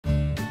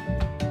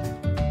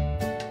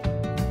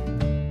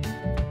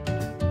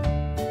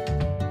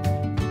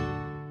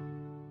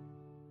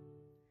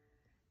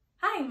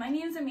Hi, my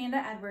name is Amanda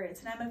Edwards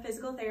and I'm a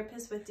physical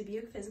therapist with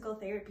Dubuque Physical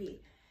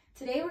Therapy.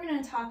 Today we're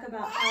going to talk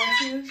about how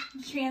to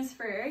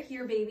transfer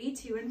your baby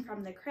to and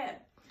from the crib.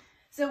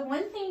 So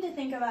one thing to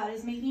think about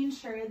is making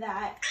sure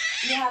that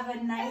you have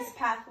a nice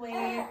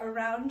pathway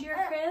around your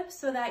crib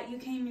so that you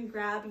can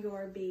grab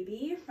your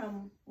baby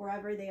from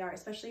wherever they are,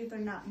 especially if they're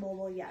not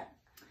mobile yet.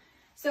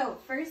 So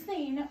first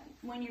thing,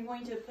 when you're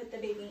going to put the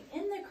baby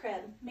in the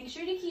crib, make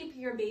sure to keep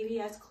your baby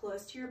as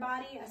close to your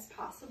body as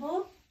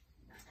possible.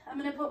 I'm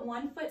going to put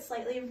one foot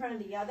slightly in front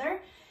of the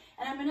other,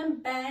 and I'm going to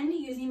bend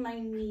using my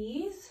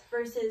knees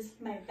versus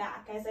my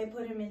back as I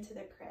put him into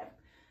the crib.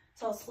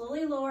 So I'll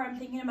slowly lower. I'm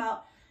thinking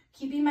about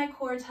keeping my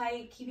core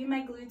tight, keeping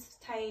my glutes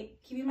tight,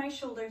 keeping my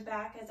shoulders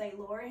back as I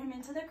lower him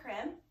into the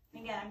crib.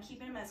 And again, I'm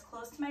keeping him as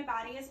close to my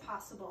body as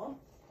possible.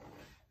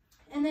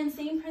 And then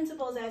same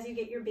principles as you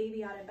get your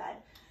baby out of bed.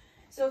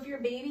 So if your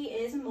baby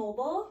is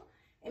mobile,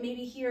 and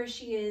maybe he or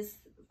she is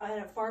at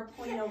a far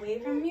point away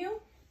from you,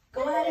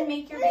 go ahead and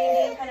make your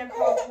baby kind of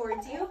crawl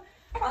towards you.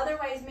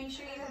 Otherwise, make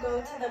sure you go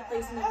to the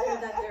place in the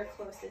crib that they're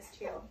closest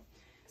to.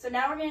 So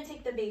now we're going to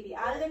take the baby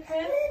out of the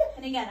crib.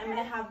 And again, I'm going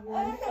to have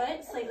one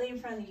foot slightly in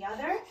front of the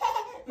other.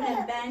 I'm going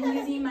to bend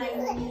using my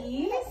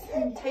knees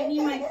and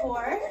tightening my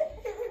core.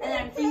 And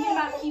then I'm thinking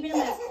about keeping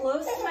them as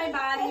close to my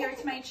body or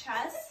to my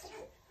chest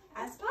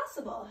as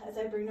possible as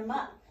I bring them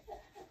up.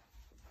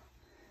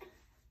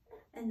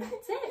 And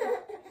that's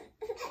it.